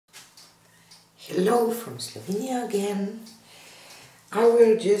Hello from Slovenia again. I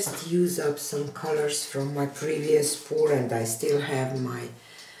will just use up some colors from my previous pour, and I still have my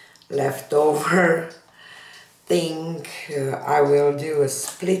leftover thing. I will do a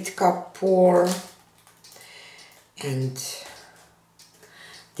split cup pour, and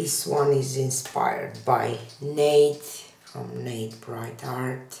this one is inspired by Nate from Nate Bright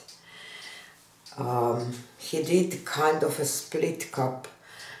Art. He did kind of a split cup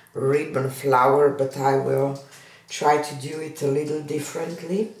ribbon flower, but I will try to do it a little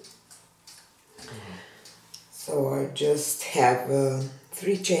differently. So I just have a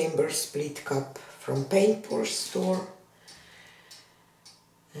 3-chamber split cup from Paint Pour store,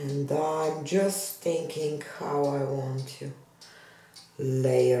 and I'm just thinking how I want to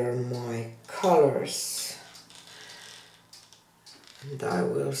layer my colors. And I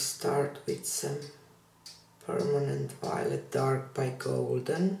will start with some Permanent Violet Dark by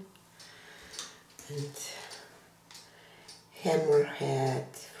Golden and Hammerhead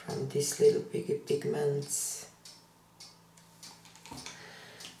from This Little Piggy pigments,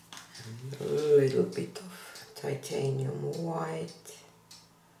 and a little bit of titanium white,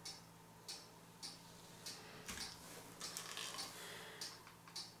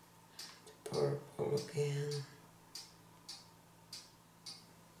 purple again.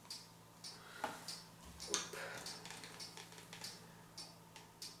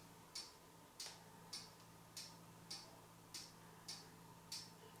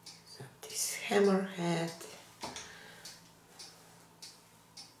 Hammerhead,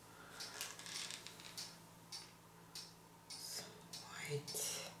 some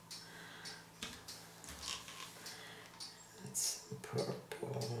white and some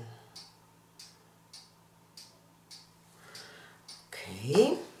purple.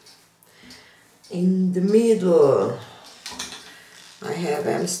 Okay, in the middle I have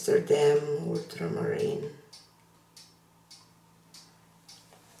Amsterdam Ultramarine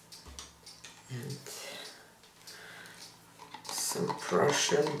and some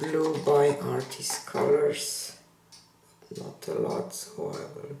Prussian blue by Arties colors, but not a lot, so I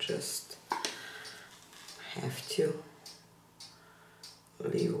will just have to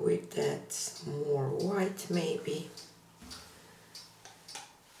leave with that. Some more white maybe.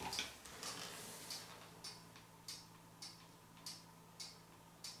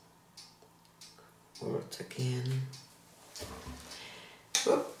 Gold again.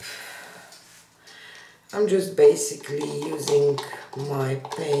 Oop. I'm just basically using my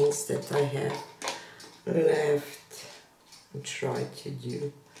paints that I have left and try to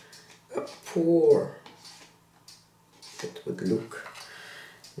do a pour that would look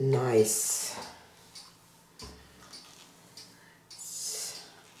nice.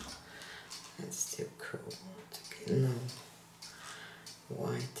 Let's do cobalt again, no,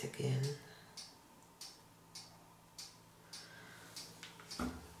 white again.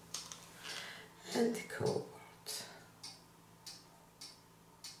 And cobalt.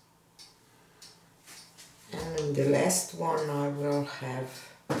 And in the last one I will have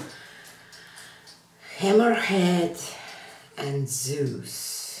Hammerhead and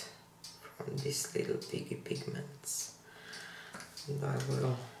Zeus from This Little Piggy pigments. And I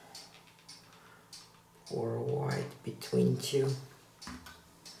will pour white between two.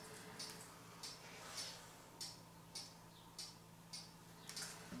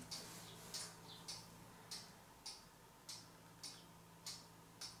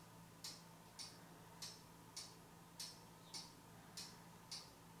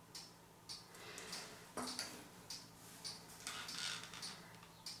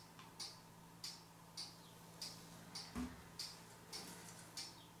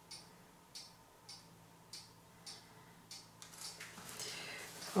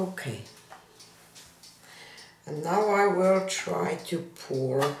 Okay, and now I will try to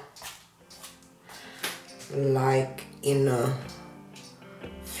pour like in a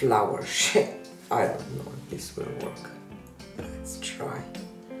flower shape. I don't know if this will work. Let's try.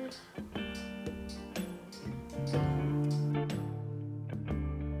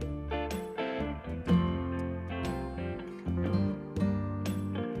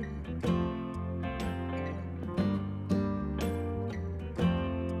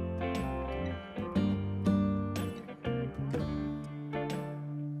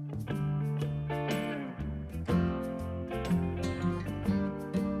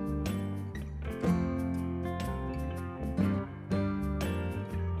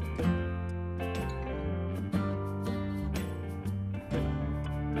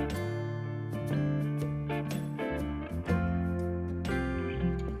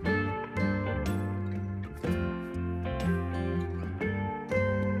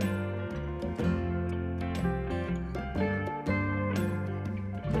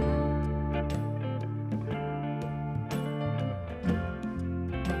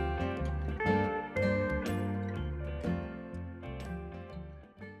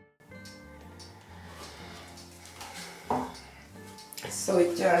 So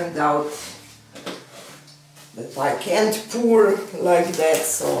it turned out that I can't pour like that,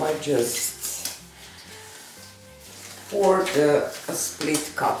 so I just poured a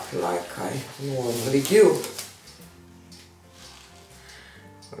split cup like I normally do.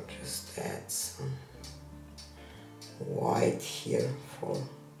 I'll just add some white here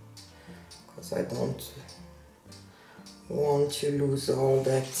because I don't want to lose all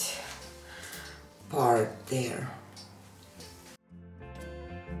that part there.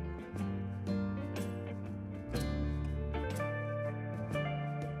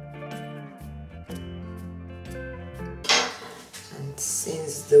 And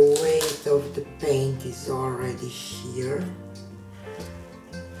since the weight of the paint is already here,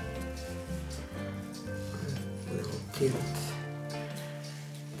 I will tilt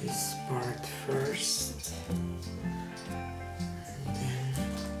this part first, and then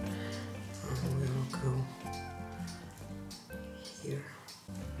I will go here.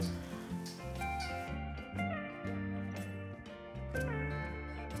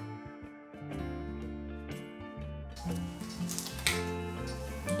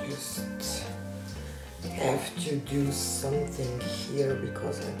 Just have to do something here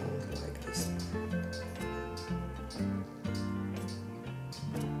because I don't like this part.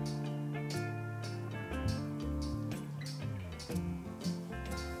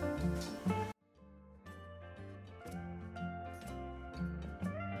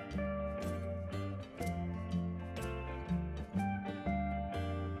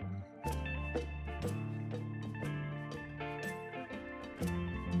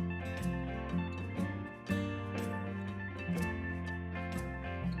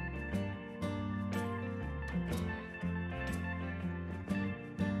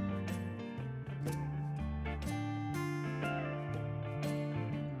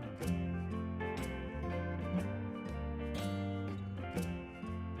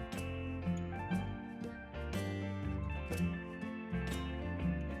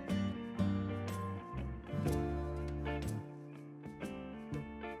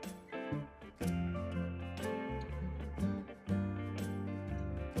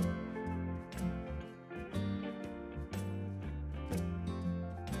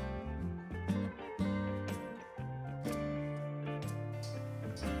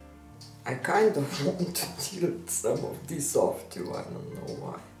 I kind of want to tilt some of this off too, I don't know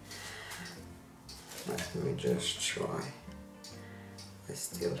why. Let me just try. I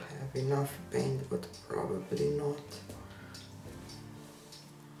still have enough paint, but probably not.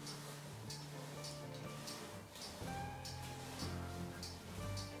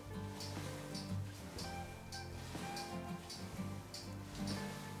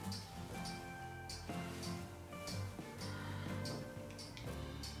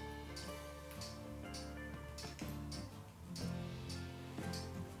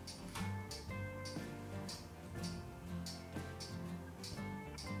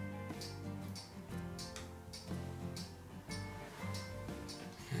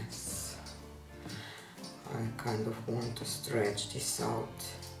 I kind of want to stretch this out.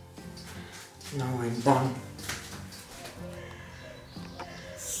 Now I'm done.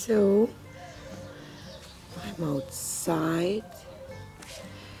 So I'm outside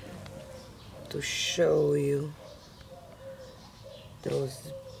to show you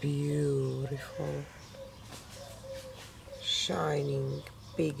those beautiful shining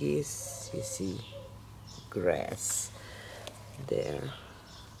piggies. You see grass there.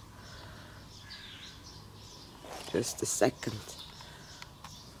 Just a second.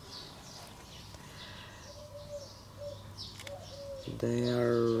 They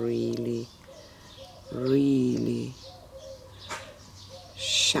are really, really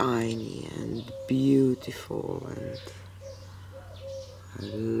shiny and beautiful, and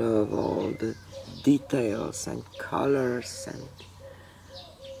I love all the details and colors and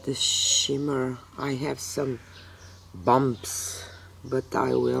the shimmer. I have some bumps, but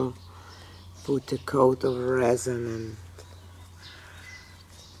I will put a coat of resin, and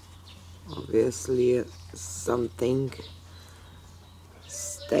obviously something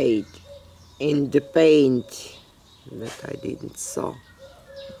stayed in the paint that I didn't saw.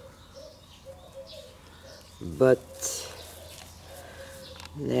 But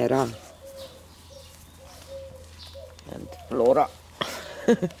Nera and Flora.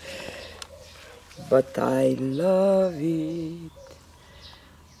 But I love it.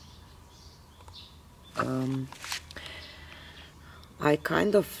 I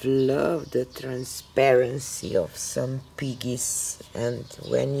kind of love the transparency of some piggies, and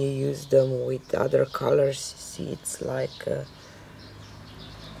when you use them with other colors, you see it's like a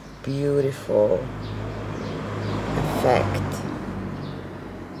beautiful effect.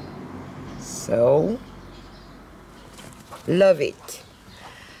 So, love it.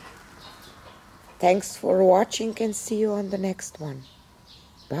 Thanks for watching and see you on the next one.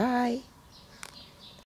 Bye.